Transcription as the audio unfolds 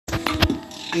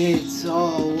It's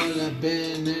all what I've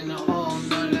been in, all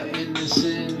night in the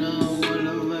sin. What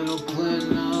a little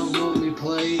plan what we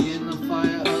play in the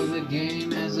fire of the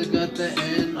game. As I got the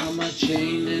end on my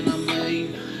chain and I'm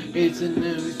lane. It's a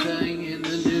new thing in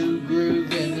the new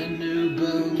groove and a new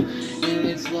boom. And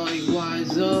it's like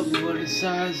wise up, what a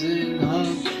size and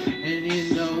hum. And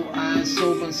you know I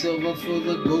sold my silver for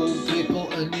the gold pickle.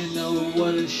 And you know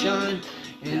what a shine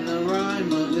in the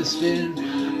rhyme of the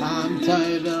spin. I'm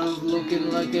tired of looking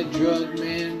like a drug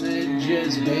man that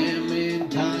just bam in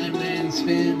time and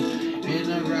spin.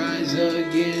 And I rise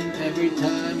again every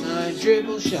time I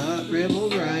dribble, shot,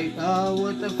 dribble right.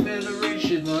 What the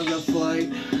federation of the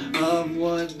flight of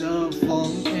what the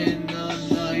funk in the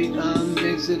night. I'm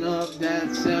mixing up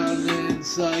that sound and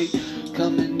sight,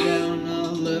 coming down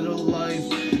a little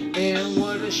life. And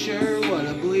what a sure, what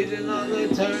a bleeding on the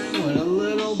turn, what a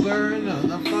little burn on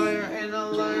the fire and I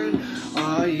learn.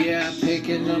 Oh yeah,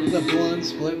 picking up the blunt,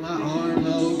 split my arm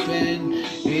open.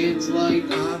 It's like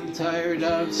I'm tired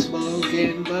of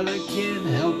smoking, but I can't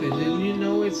help it. And you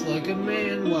know it's like a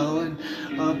man welling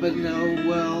up a no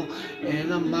well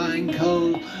and a mind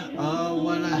cold.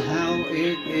 What a how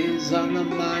it is on the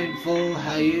mindful.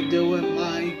 How you doing,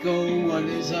 Michael? What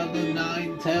is on the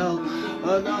nine tell?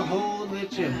 The hole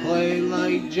that you play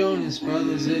like Jonas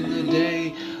Brothers in the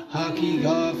day. Hockey,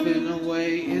 golfing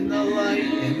away in the light,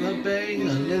 in the bay.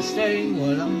 Understand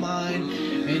what I'm mine,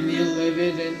 and you live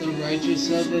it in the righteous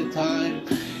of the time.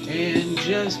 And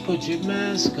just put your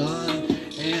mask on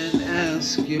and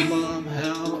ask your mom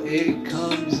how it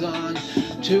comes on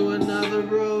to another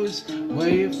rose where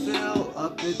you fill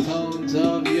up the tones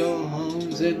of your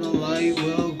homes and the light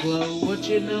will glow. What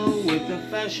you know with the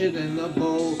fashion and the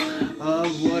bowl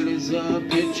of what is a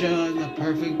picture, the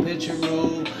perfect picture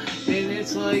roll. And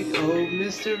it's like, oh,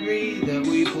 mystery that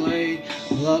we play,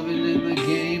 loving in the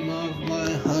game of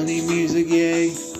my honey music, yeah.